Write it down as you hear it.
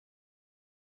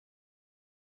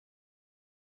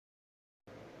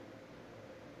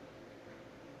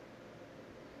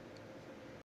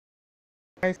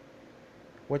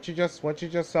What you just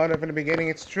saw from the beginning,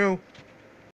 it's true.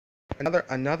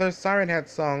 Another Siren Head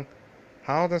song,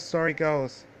 How the Story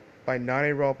Goes, by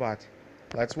Naughty Robot.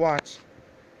 Let's watch.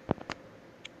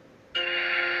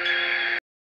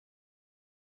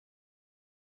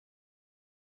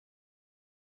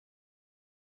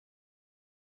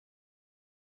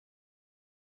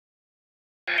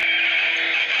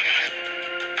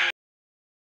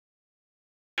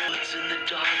 What's in the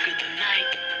dark of the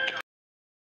night?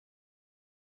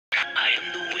 I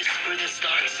am the whisper that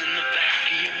starts in the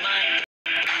back of your mind.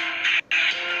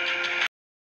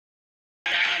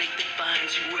 Static that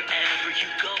finds you wherever you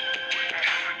go.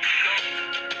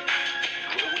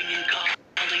 Growing and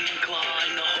calling and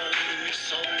clawing a hole in your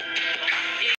soul.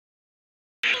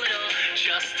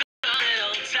 Just a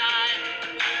little time.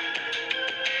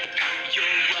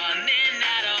 You're running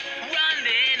out of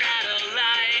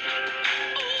light.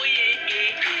 Oh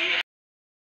yeah.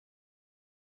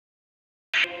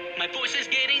 My voice is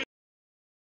getting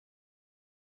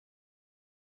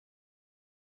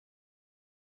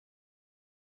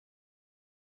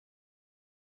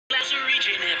closer,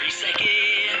 reaching every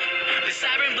second. The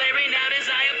siren blaring out as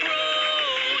I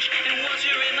approach. And once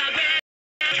you're in my grasp,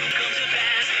 you come to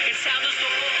pass. It's how the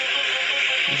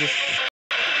You just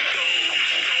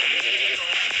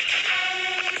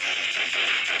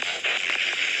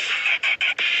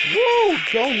Woo!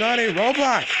 Go Naughty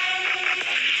Robot!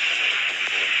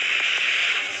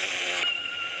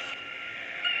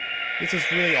 This is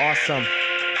really awesome.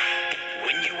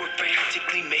 When you were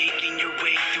frantically making your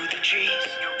way through the trees,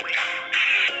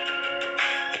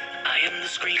 I am the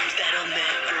screams that'll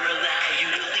never allow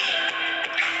you to leave.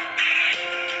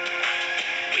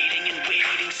 Waiting and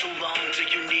waiting so long till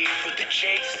you're near for the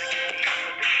chase.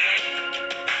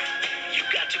 You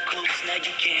got too close, now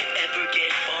you can't ever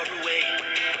get far away.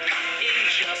 In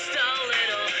just a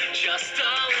little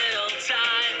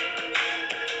time,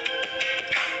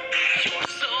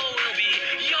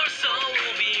 your soul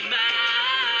will be mine.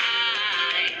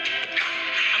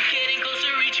 I'm getting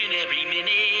closer each and every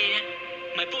minute.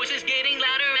 My voice is getting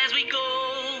louder as we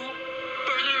go.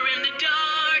 Further in the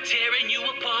dark, tearing you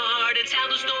apart. It's how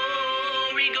the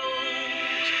story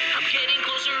goes. I'm getting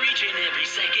closer each and every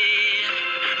second.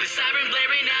 The siren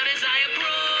blaring out as I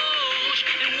approach.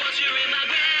 And once you're in my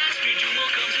grasp, your doom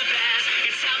will come to pass.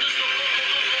 It's how the story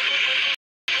goes.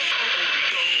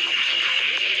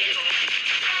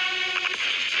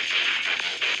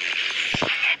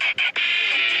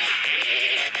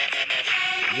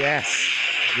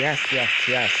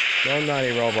 Yes. Go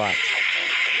Naughty Robot.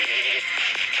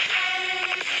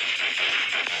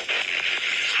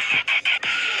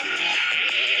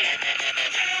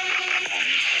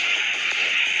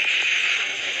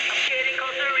 I'm getting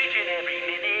closer each and every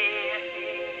minute.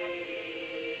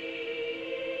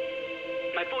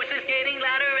 My voice is getting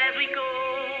louder as we go.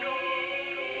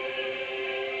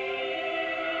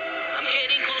 I'm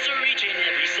getting closer each and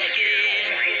every second.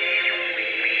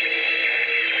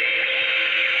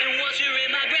 And once you're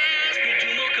in my grasp, your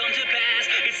doom will come to pass.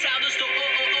 It's how the story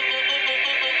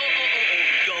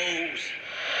goes.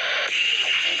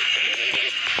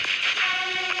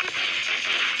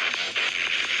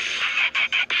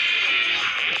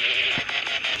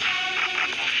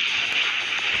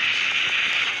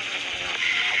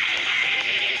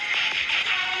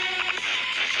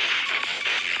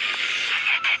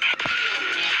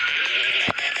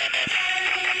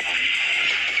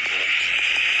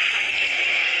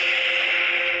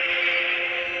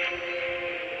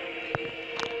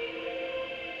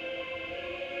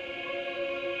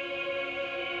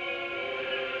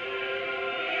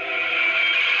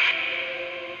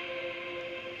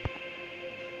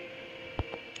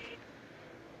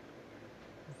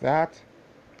 That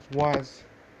was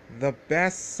the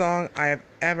best song I have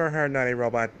ever heard, Naughty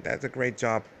Robot. That's a great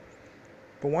job.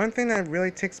 But one thing that really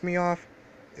ticks me off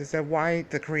is that why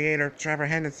the creator, Trevor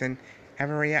Henderson,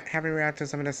 haven't react to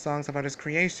some of the songs about his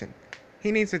creation.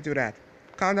 He needs to do that.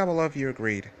 Comment down below if you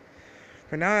agreed.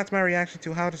 For now, that's my reaction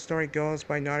to How the Story Goes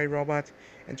by Naughty Robot.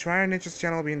 And TryHardNinja's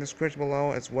channel will be in the description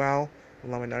below as well,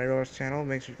 along with Naughty Robot's channel.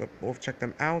 Make sure you go both check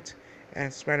them out.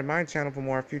 And subscribe to my channel for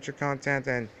more future content.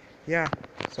 And yeah,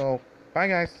 so bye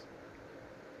guys.